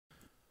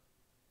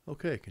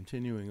Okay,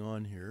 continuing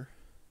on here.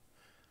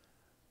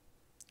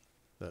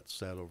 That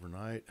sat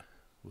overnight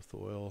with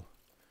oil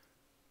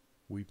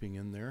weeping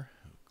in there.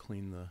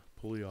 Clean the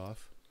pulley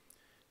off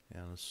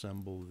and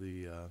assemble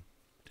the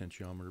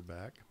potentiometer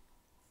back.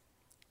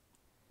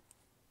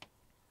 I'm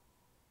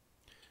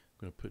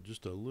going to put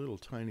just a little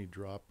tiny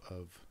drop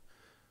of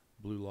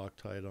blue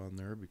Loctite on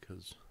there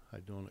because I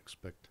don't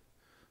expect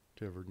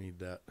to ever need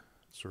that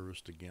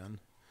serviced again.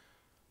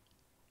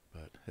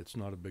 But it's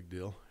not a big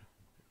deal.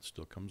 It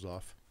still comes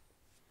off.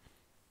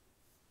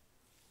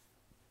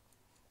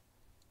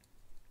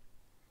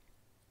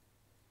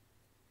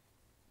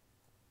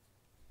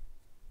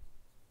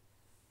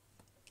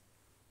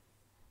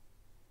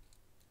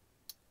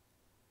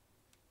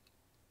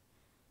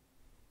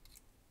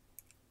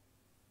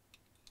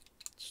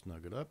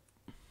 Snug it up.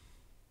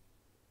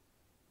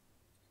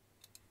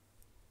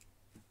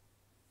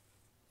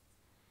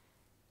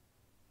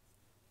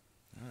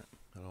 Alright,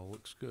 that all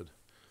looks good.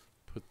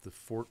 Put the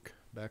fork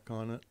back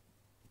on it.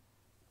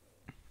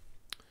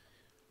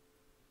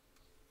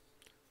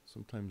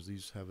 Sometimes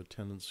these have a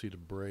tendency to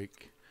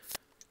break.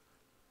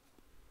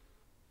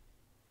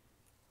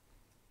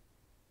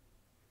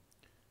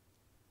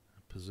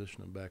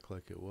 Position it back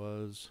like it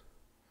was.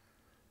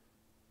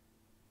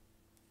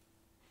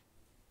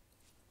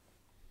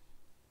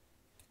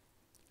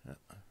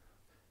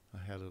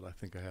 I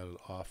think I had it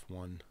off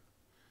one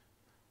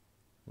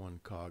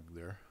cog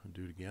there. I'll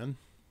do it again.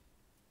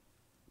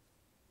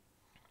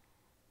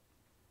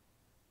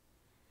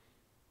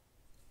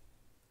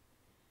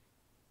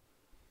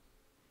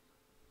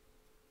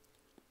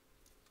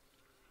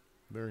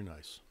 Very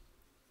nice.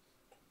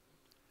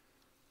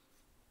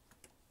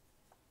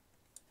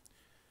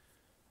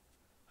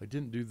 I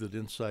didn't do the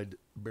inside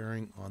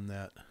bearing on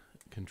that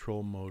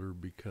control motor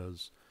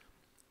because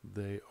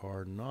they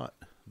are not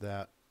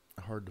that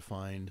hard to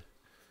find,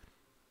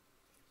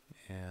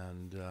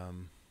 and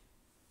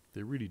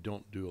they really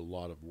don't do a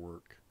lot of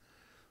work,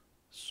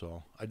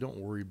 so I don't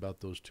worry about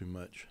those too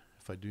much.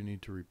 If I do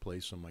need to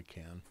replace them, I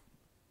can.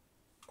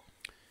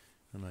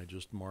 And I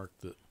just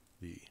marked that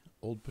the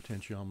old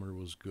potentiometer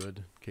was good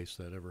in case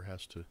that ever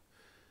has to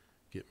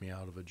get me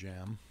out of a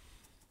jam.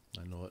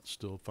 I know it's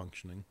still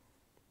functioning.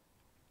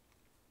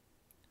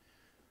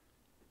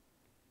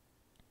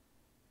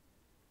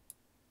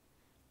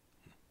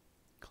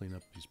 Clean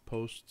up these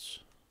posts.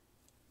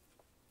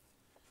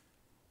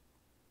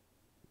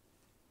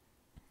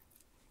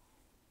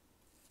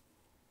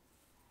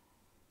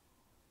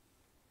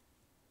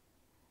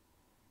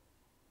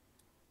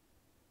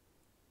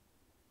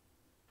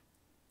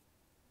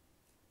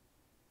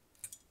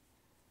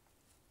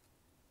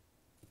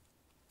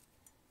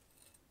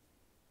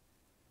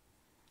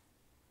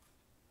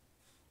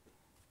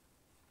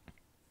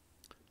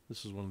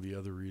 This is one of the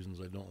other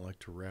reasons I don't like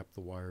to wrap the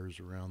wires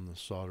around the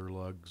solder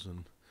lugs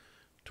and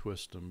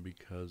twist them,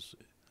 because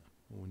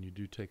when you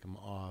do take them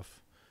off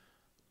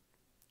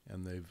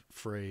and they've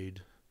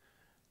frayed,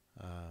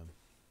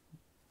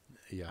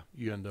 yeah,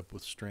 you end up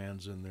with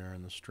strands in there,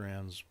 and the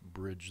strands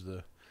bridge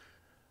the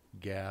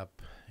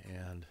gap,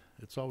 and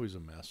it's always a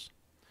mess.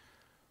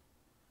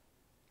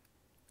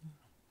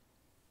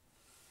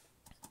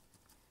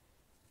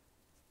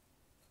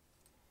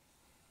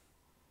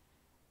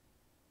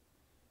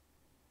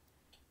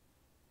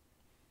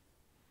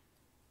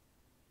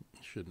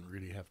 Shouldn't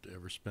really have to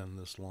ever spend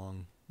this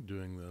long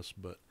doing this,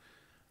 but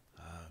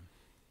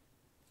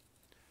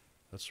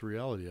that's the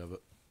reality of it.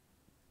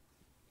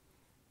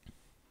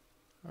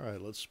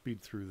 Alright, let's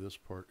speed through this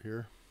part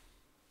here.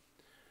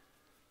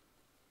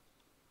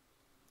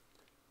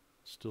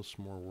 Still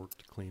some more work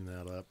to clean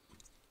that up.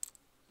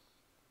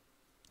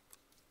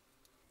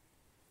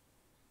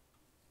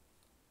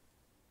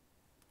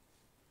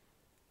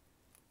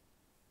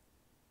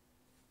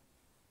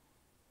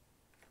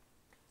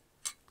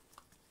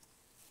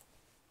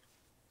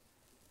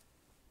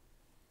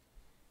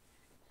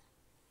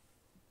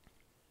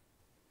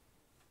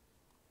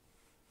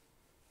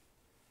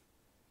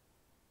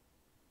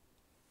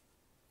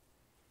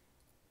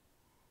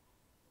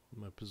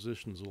 My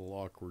position's a little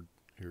awkward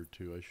here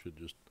too. I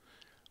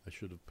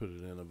should have put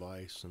it in a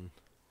vise, and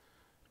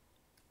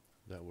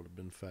that would have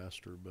been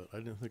faster, but I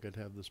didn't think I'd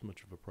have this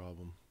much of a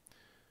problem.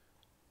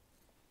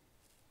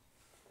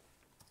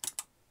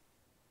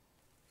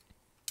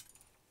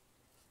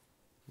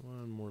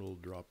 One more little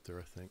drop there,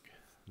 I think,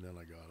 and then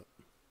I got it.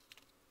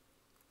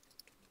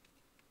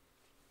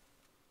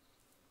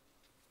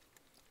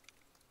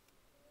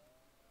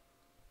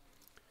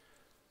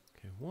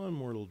 Okay, one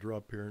more little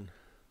drop here and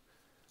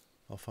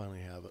I'll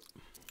finally have it.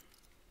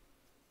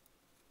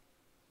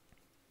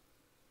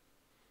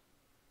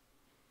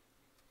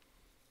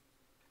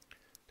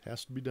 It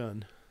has to be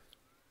done.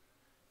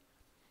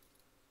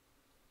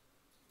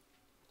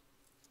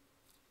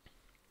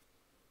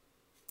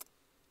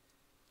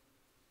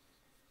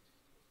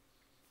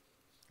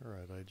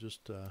 Alright, I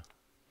just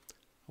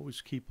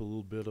always keep a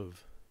little bit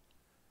of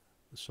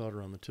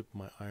solder on the tip of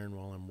my iron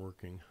while I'm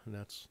working, and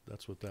that's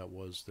what that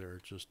was there,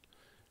 just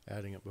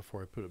adding it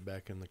before I put it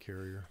back in the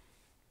carrier.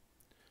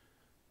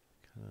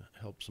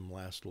 Helps them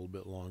last a little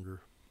bit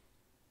longer.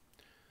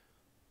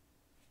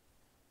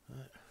 A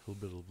little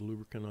bit of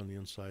lubricant on the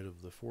inside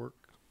of the fork.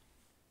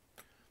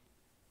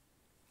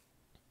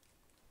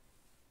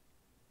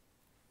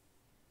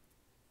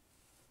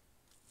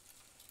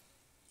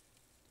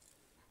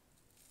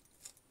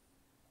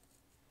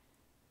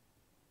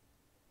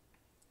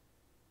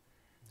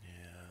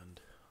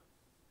 And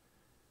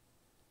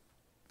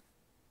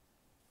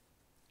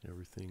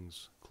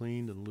everything's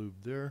cleaned and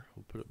lubed there.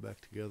 We'll put it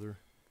back together.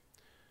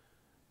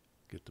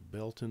 Get the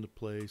belt into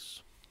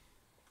place.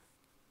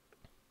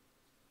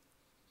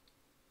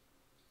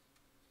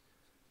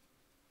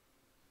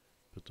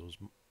 Put those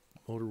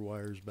motor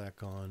wires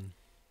back on.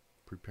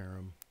 Prepare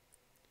them.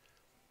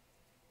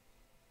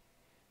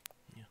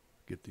 Yeah.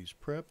 Get these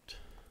prepped.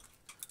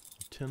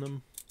 Tin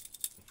them.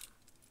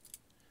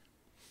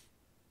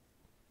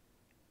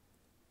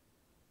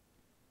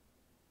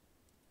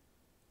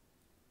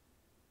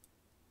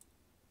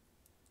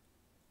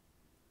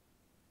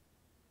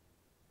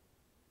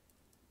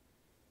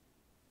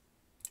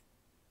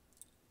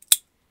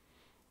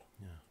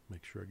 Yeah,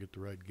 make sure I get the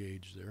right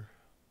gauge there.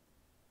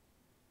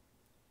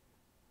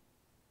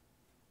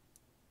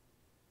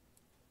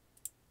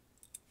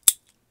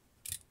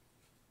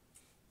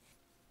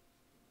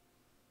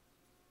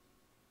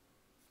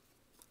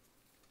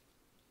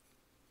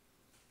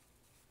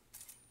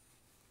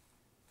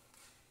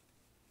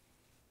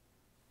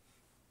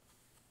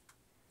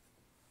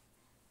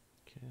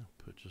 Okay, I'll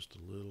put just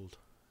a little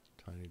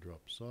tiny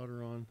drop of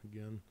solder on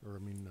again, or I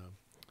mean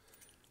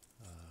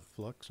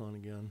flux on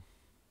again.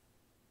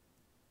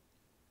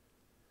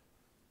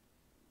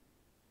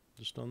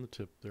 Just on the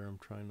tip there. I'm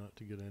trying not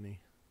to get any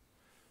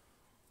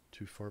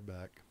too far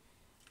back.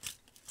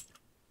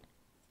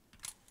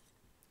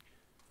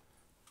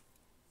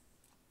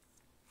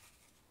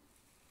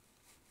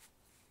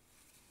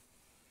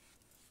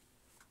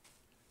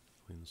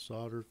 Clean the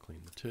solder,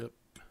 clean the tip,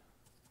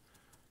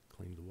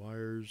 clean the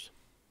wires.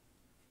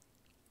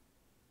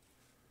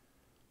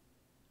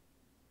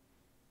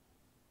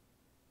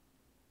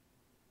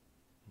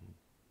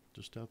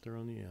 Just out there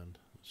on the end,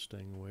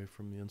 staying away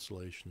from the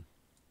insulation.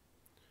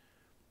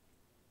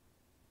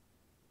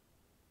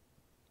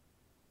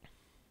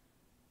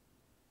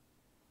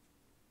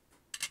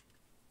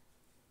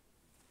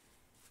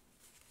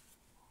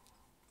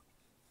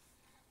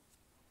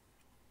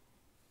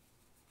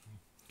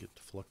 Get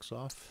the flux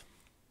off.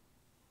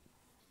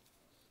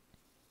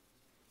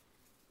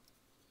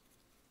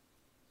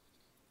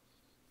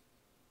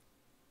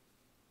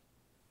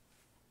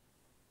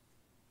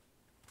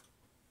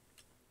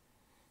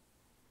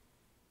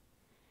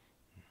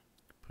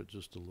 Put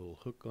just a little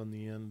hook on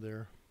the end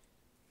there.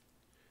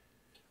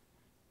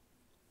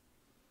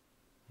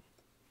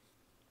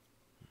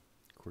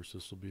 Of course,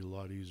 this will be a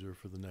lot easier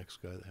for the next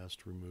guy that has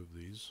to remove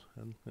these,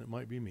 and it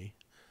might be me.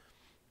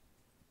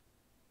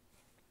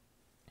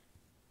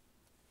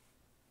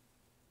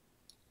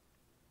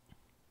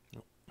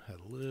 Oh, had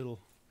a little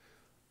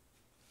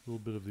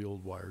bit of the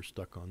old wire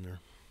stuck on there.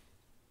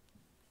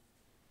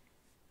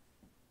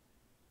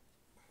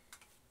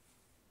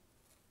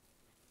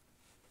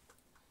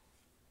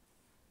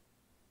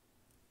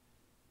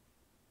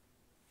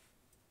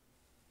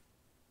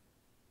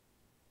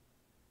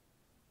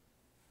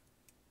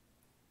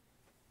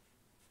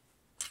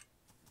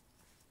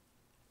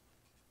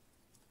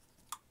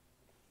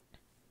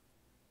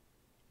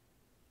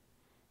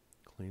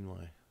 Clean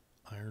my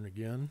iron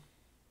again.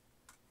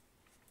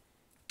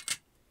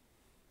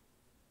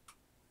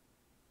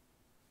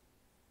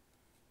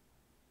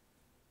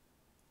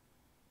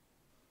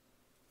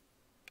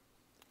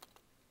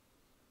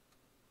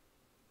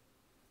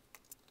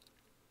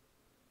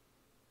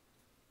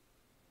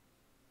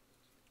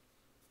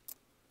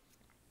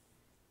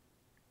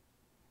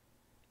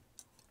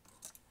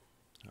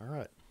 All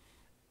right.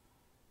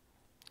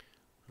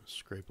 Let's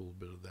scrape a little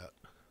bit of that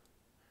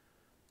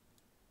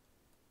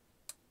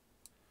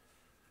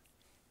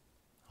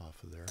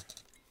off of there.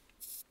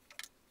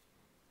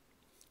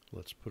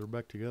 Let's put her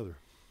back together.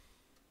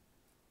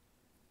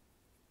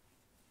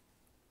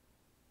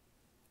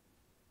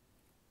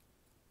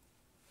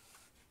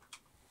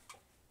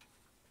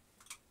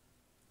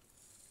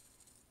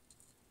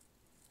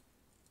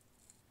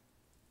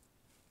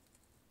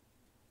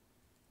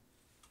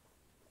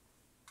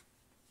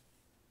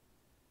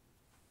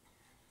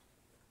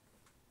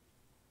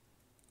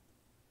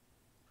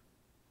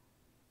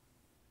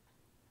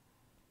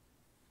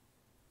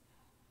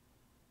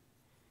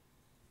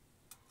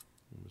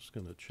 I'm just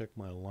going to check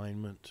my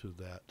alignment to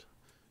that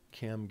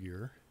cam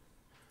gear.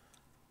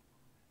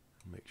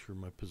 Make sure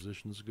my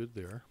position's good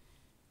there.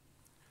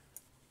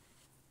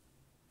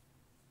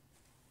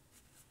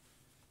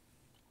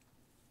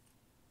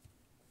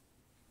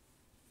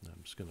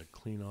 I'm just going to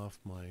clean off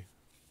my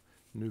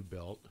new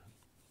belt.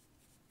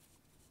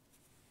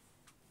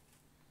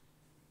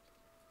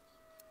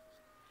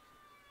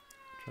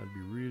 Try to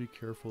be really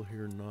careful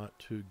here not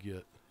to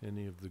get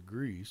any of the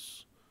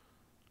grease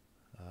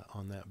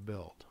on that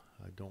belt.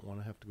 I don't want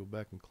to have to go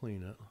back and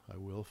clean it. I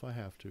will if I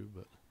have to,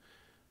 but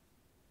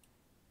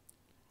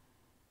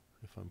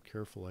if I'm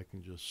careful, I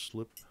can just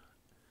slip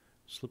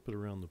it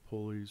around the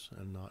pulleys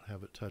and not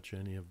have it touch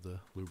any of the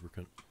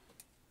lubricant.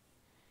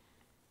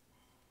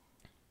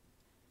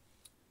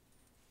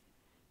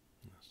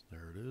 Yes,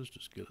 there it is.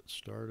 Just get it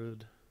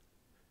started.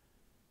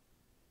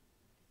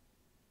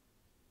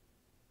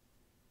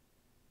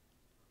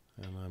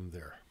 And I'm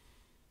there.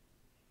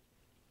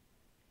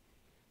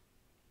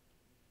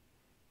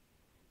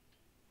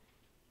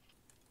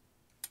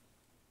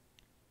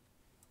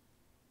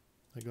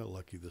 I got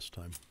lucky this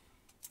time.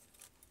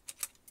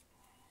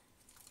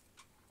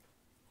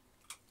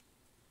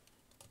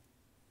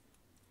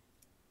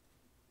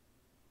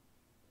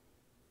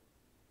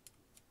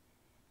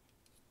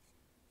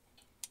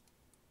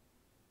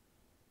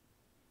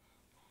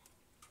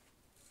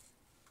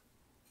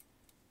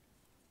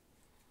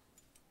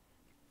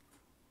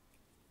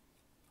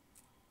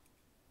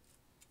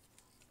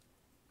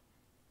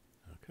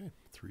 Okay,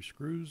 3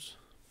 screws.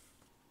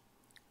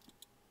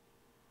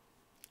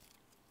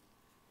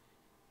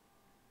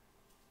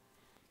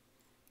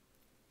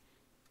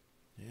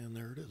 And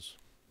there it is.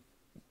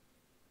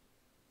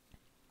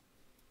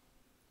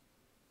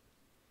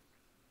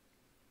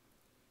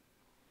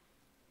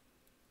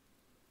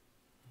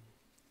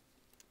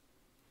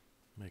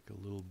 Make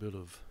a little bit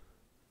of,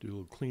 do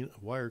a little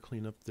wire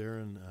cleanup there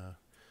and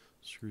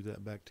screw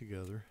that back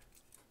together.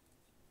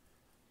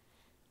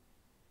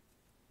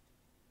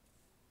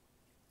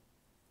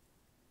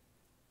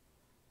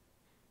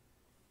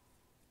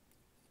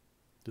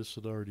 This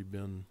had already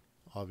been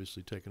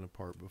obviously taken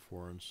apart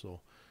before, and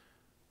so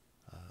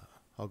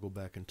I'll go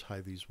back and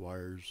tie these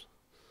wires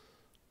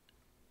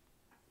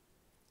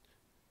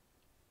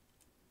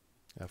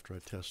after I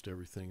test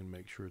everything and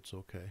make sure it's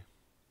okay.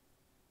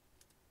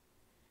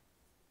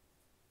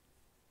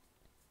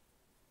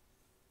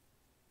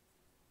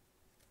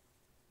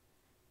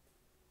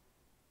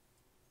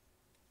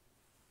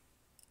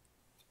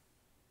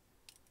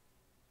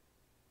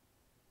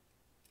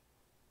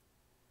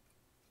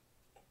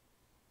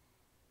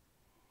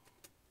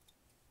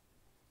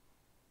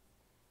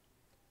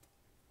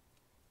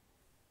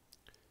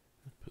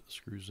 Put the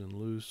screws in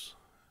loose,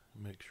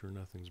 make sure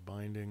nothing's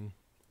binding,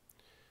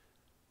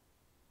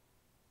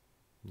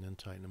 and then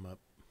tighten them up.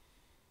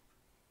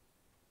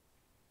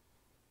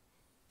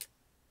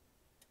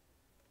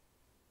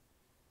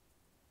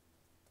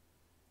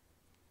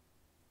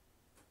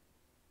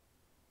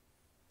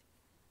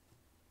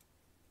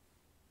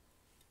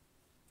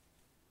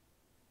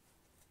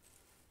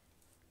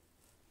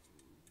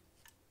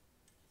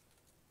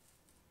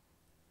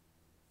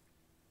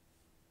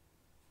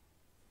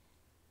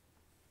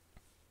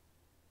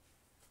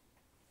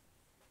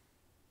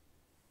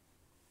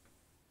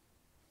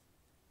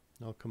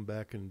 I'll come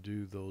back and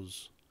do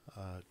those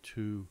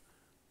 2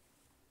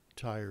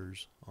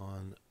 tires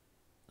on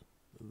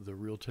the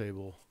real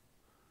table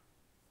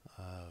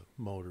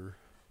motor,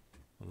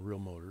 on a real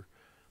motor,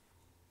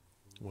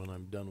 when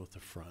I'm done with the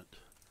front.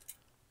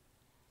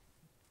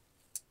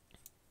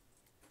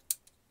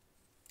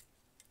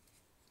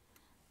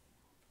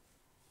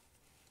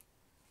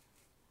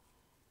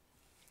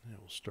 And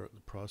we'll start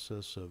the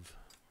process of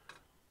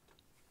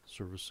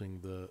servicing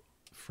the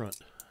front,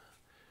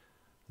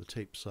 the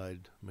tape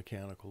side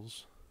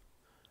mechanicals.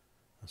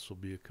 This will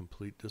be a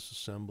complete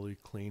disassembly,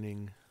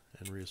 cleaning,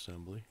 and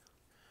reassembly.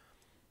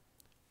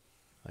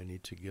 I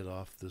need to get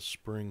off this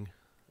spring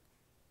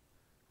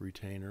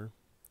retainer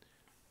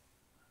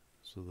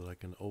so that I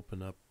can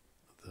open up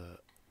the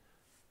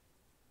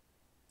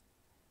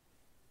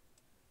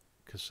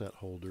cassette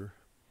holder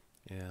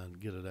and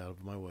get it out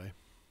of my way.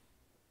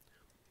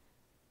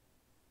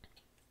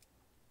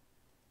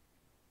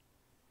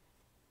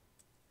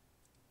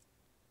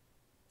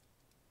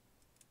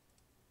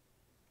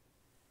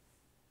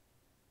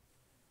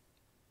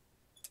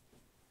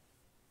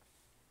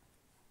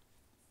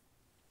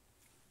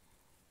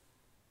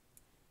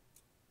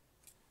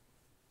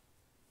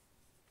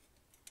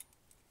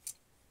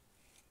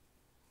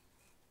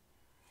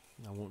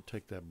 I won't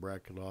take that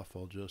bracket off,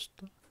 I'll just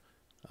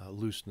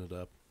loosen it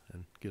up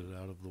and get it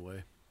out of the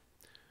way.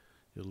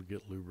 It'll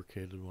get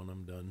lubricated when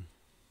I'm done.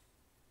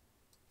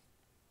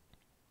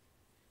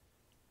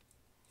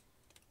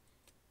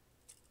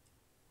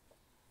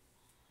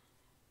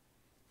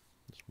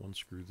 Just 1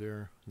 screw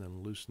there, and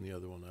then loosen the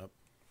other one up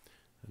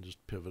and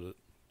just pivot it.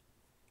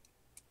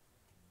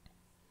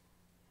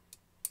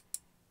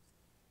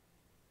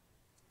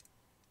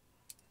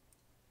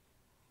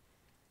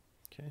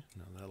 Okay,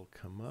 now that'll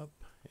come up,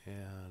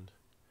 and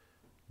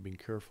being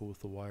careful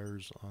with the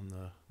wires on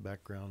the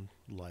background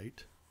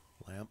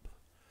lamp.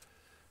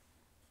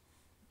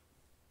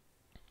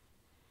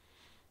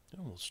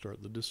 And we'll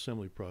start the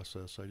disassembly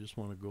process. I just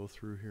want to go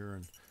through here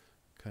and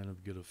kind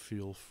of get a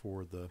feel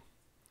for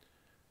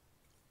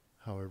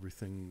how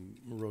everything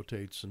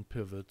rotates and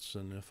pivots,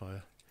 and if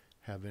I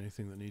have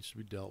anything that needs to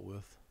be dealt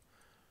with.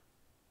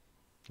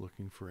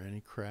 Looking for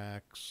any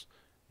cracks,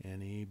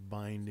 any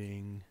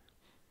binding.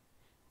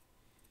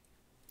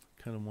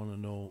 Kind of want to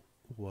know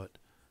what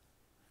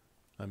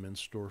I'm in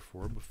store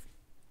for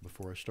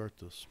before I start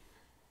this.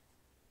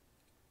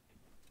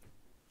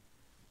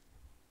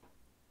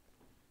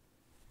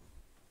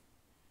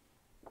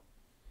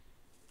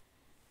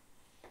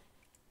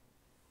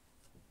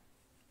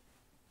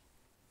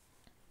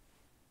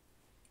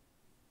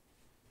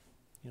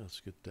 let's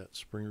get that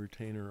spring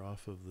retainer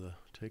off of the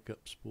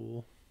take-up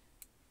spool.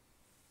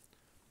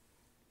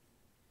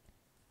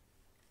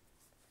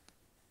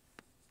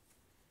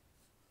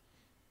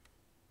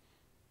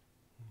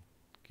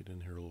 Get in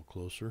here a little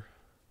closer.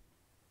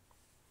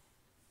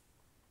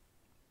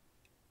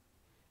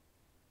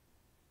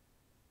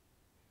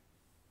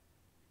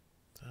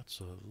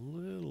 That's a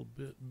little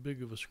bit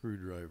big of a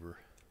screwdriver.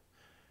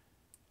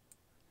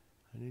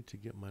 I need to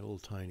get my little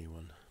tiny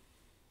one.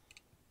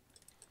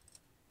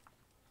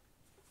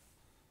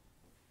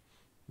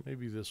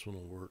 Maybe this one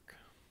will work.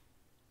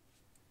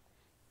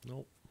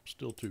 Nope,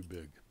 still too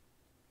big.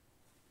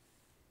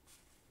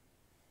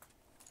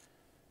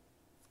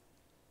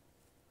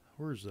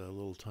 Where's that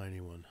little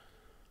tiny one?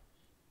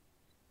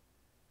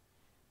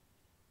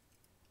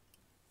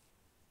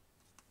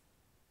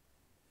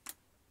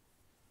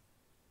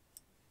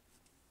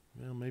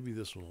 Well, maybe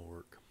this one will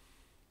work.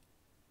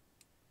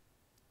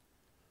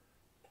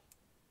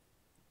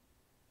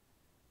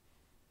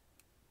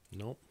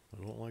 Nope, I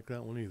don't like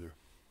that one either.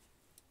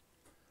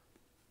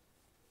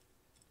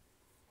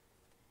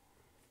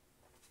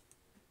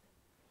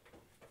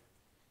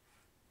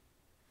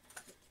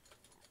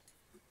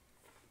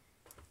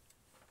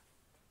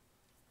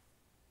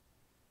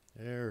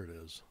 There it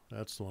is.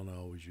 That's the one I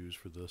always use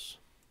for this.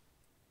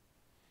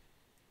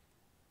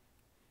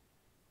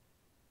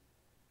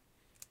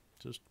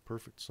 Just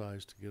perfect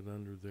size to get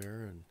under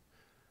there, and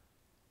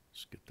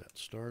just get that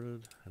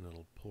started and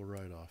it'll pull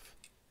right off.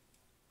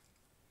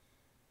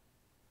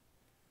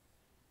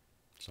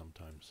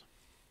 Sometimes.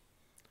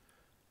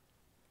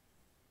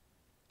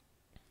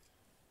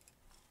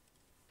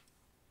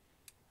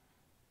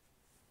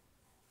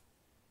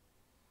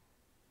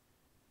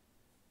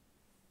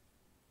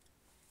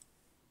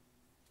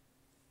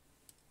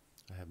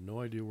 I have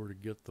no idea where to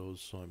get those,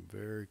 so I'm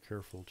very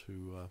careful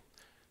to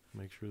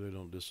make sure they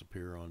don't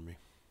disappear on me.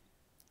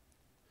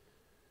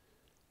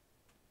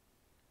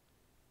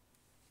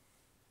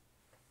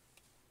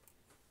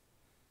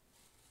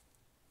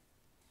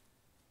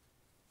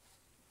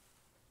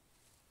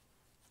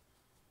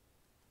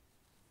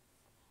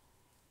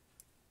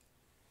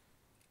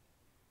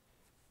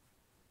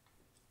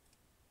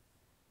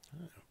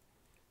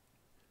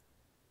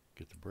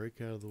 Get the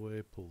brake out of the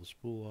way, pull the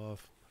spool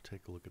off,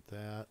 take a look at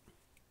that.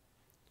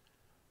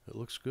 It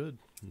looks good,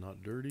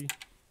 not dirty. Look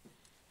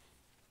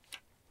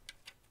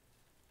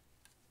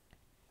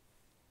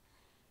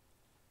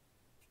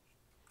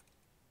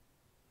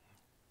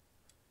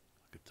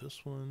at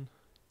this one.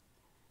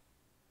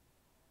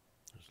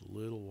 There's a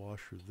little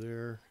washer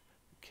there.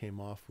 It came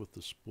off with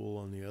the spool.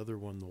 On the other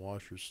one, the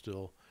washer's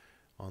still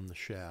on the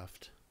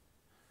shaft.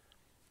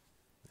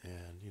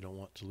 And you don't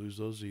want to lose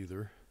those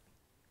either.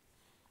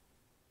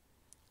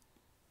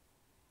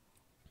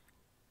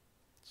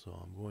 So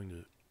I'm going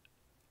to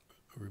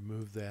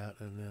remove that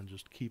and then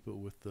just keep it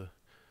with the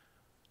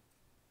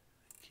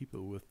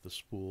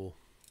spool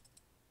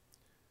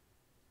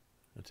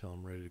until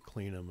I'm ready to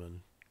clean them and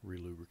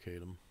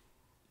relubricate them.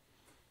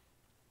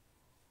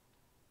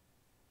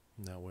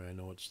 And that way I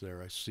know it's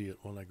there. I see it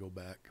when I go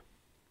back.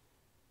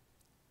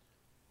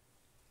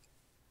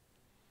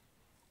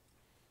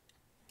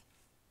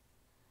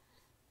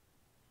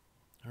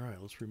 Alright,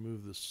 let's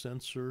remove the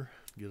sensor,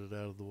 get it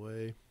out of the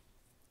way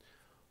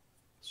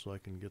so I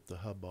can get the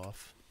hub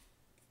off.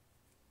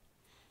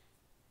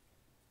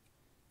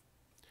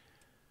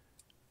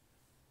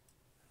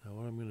 Now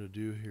what I'm going to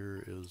do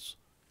here is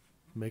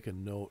make a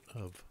note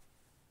of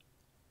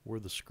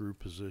where the screw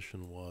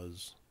position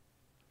was.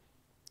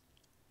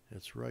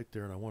 It's right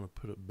there, and I want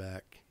to put it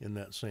back in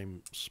that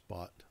same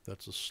spot.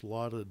 That's a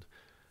slotted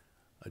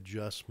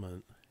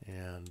adjustment,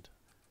 and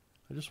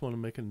I just want to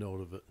make a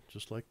note of it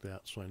just like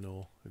that so I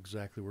know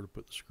exactly where to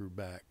put the screw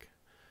back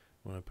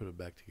when I put it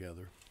back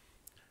together.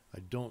 I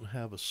don't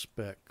have a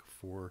spec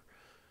for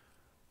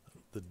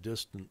the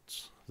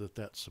distance that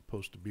that's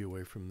supposed to be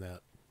away from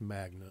that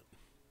magnet.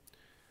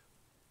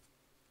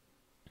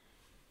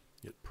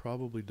 It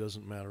probably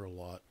doesn't matter a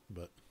lot,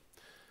 but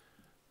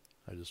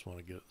I just want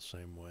to get it the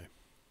same way.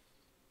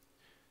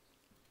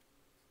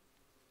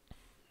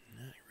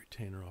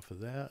 Retainer off of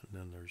that, and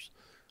then there's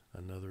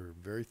another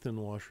very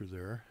thin washer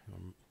there.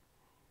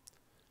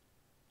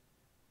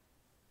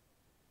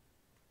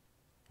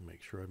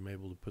 Make sure I'm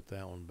able to put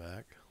that one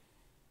back.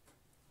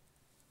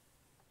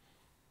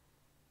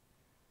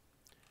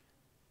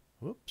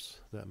 Whoops,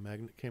 that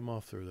magnet came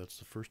off there. That's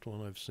the first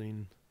one I've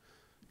seen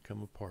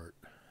come apart.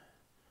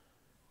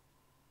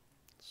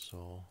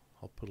 So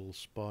I'll put a little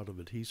spot of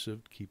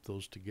adhesive to keep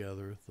those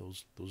together.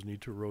 Those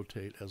need to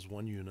rotate as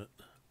one unit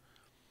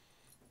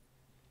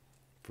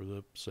for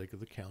the sake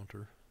of the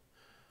counter.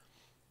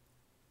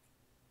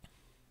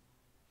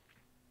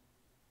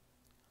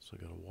 So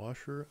I got a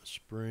washer, a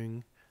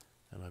spring,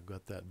 and I've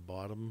got that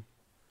bottom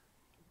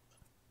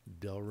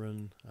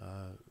Delrin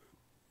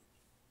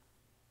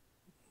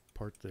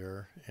part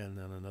there, and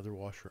then another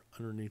washer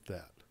underneath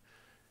that.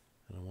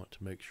 And I want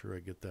to make sure I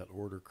get that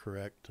order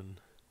correct.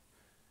 And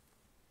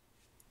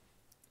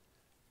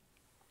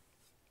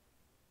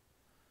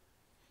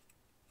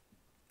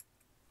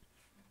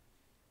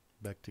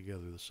back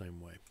together the same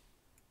way.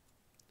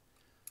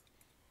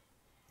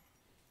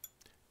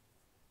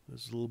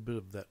 There's a little bit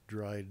of that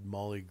dried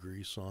moly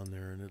grease on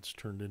there, and it's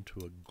turned into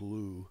a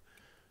glue,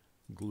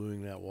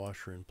 gluing that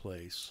washer in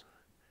place.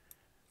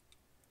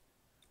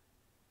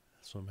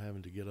 So I'm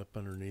having to get up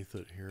underneath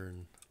it here,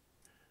 and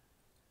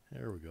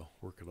there we go,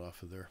 work it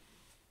off of there.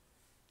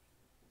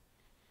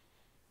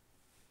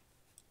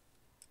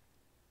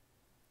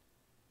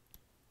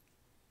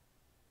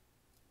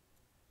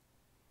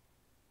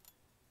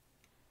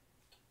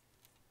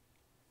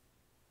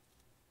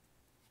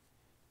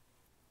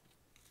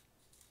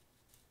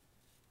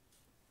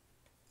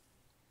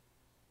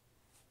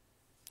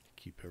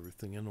 Keep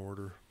everything in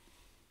order.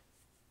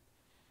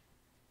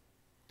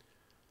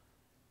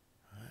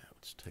 All right,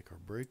 let's take our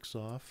brakes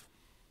off.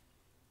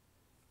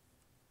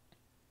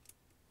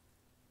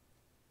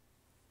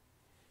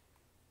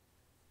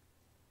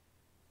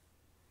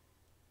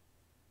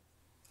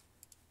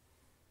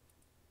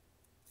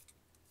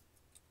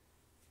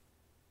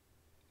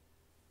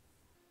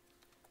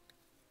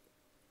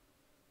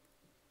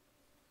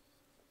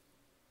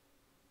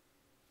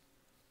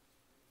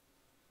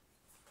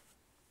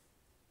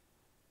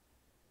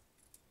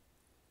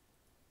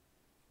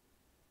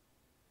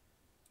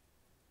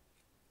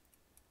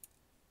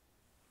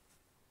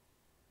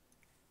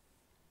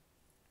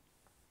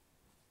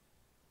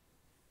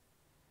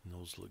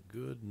 Those look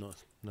good.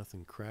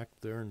 Nothing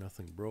cracked there,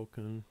 nothing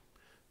broken,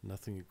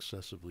 nothing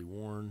excessively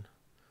worn.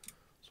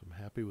 So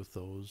I'm happy with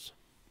those.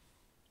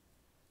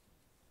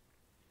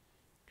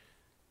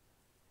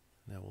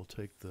 Now we'll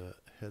take the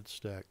head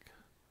stack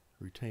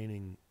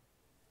retaining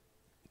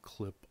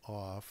clip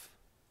off,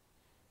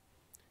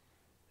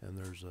 and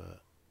there's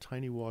a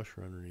tiny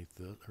washer underneath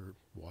this, or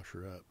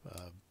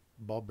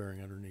ball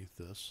bearing underneath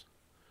this,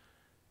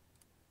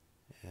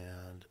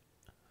 and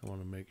I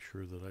want to make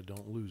sure that I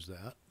don't lose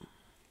that.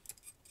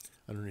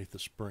 Underneath the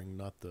spring,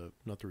 not the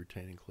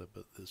retaining clip,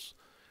 but this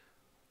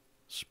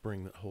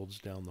spring that holds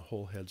down the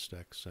whole head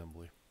stack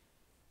assembly.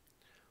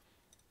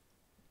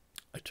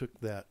 I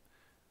took that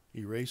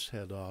erase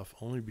head off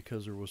only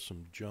because there was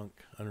some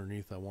junk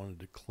underneath I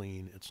wanted to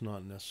clean. It's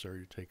not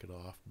necessary to take it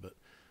off, but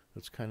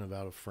it's kind of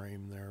out of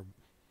frame there.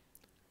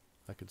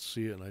 I could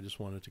see it and I just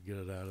wanted to get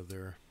it out of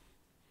there.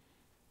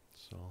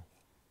 So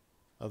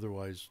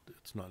otherwise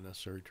it's not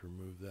necessary to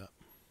remove that.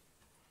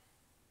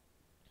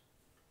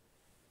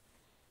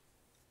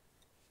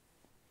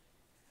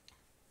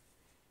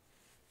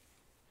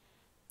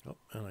 Oh,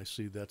 and I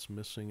see that's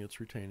missing its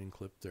retaining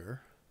clip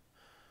there.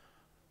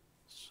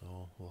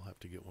 So we'll have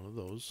to get one of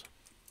those.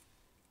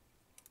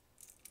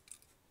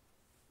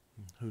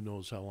 Who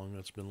knows how long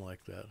that's been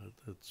like that.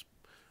 It's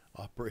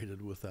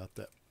operated without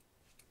that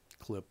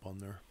clip on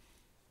there.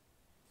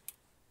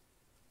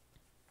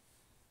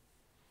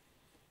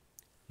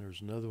 There's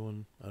another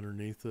one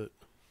underneath it.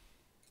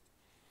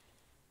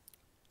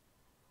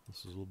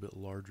 This is a little bit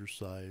larger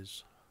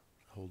size.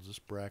 Holds this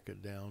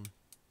bracket down.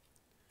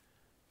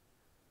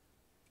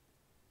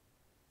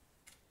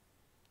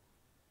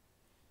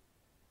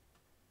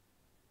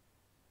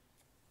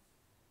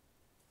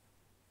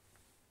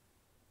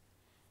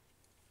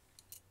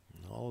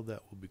 All of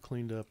that will be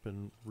cleaned up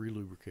and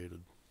relubricated.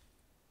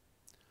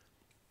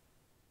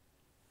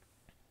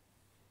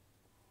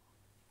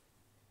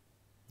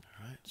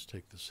 Alright, let's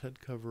take this head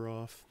cover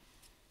off.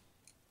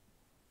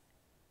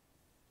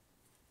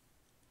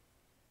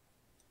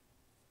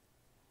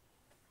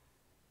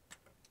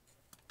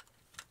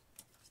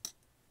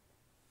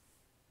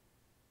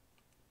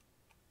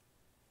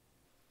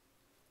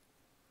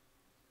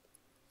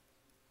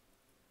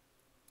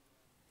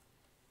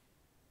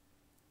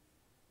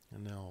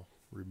 And now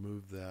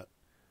remove that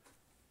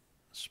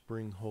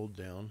spring hold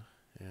down,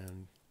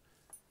 and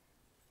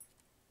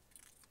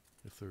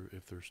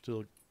if there's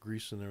still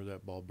grease in there,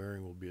 that ball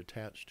bearing will be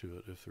attached to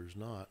it. If there's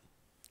not,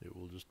 it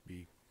will just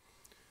be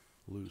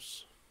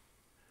loose.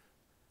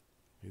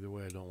 Either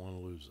way, I don't want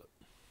to lose it.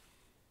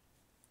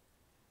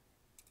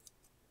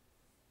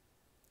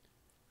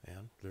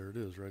 And there it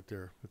is right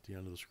there at the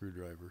end of the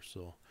screwdriver.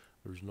 So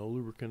there's no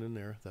lubricant in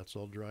there. That's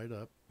all dried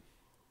up.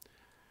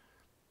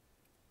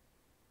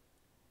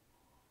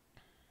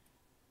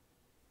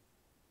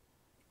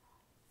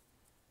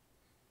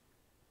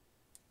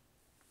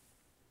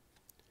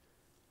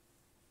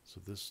 So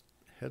this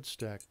head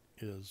stack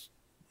is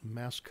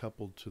mass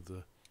coupled to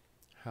the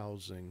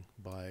housing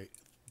by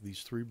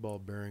these 3 ball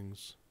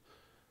bearings.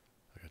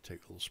 I gotta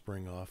take the little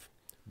spring off.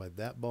 By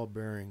that ball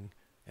bearing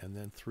and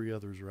then 3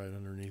 others right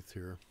underneath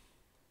here.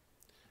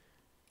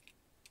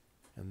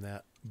 And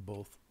that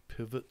both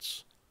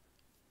pivots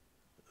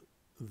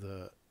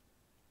the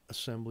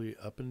assembly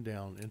up and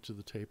down into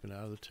the tape and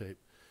out of the tape,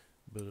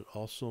 but it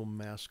also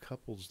mass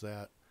couples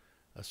that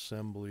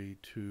assembly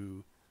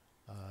to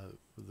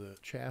the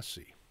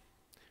chassis.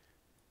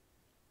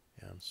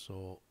 And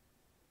so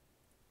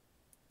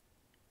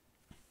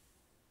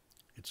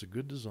it's a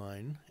good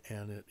design,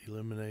 and it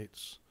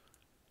eliminates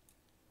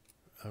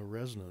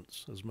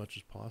resonance as much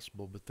as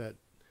possible, but that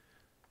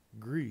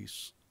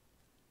grease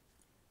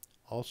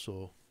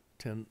also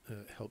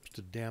helps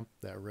to damp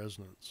that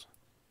resonance.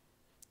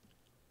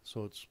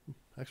 So it's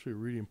actually a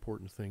really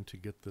important thing to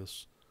get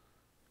this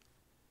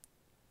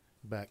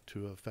back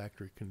to a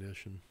factory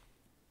condition.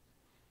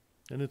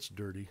 And it's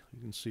dirty.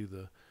 You can see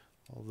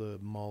all the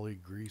moly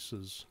grease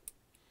is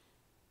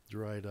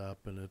dried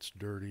up, and it's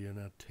dirty, and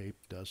that tape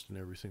dust and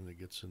everything that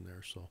gets in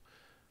there. So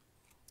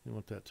you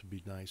want that to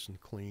be nice and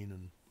clean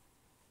and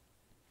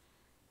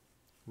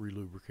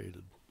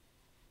relubricated.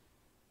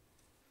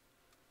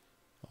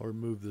 I'll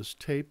remove this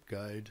tape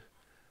guide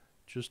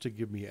just to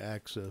give me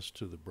access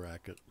to the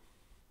bracket.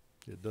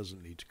 It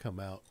doesn't need to come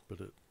out,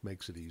 but it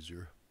makes it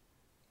easier.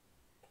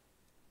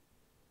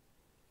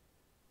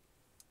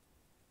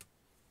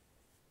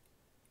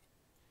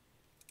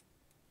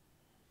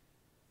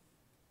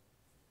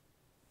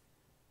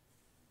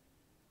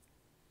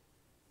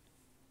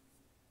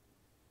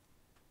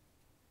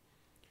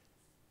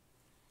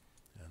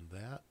 And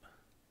that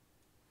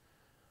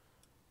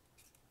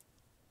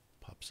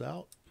pops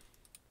out.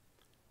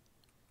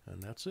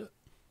 And that's it.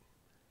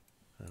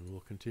 And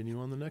we'll continue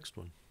on the next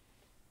one.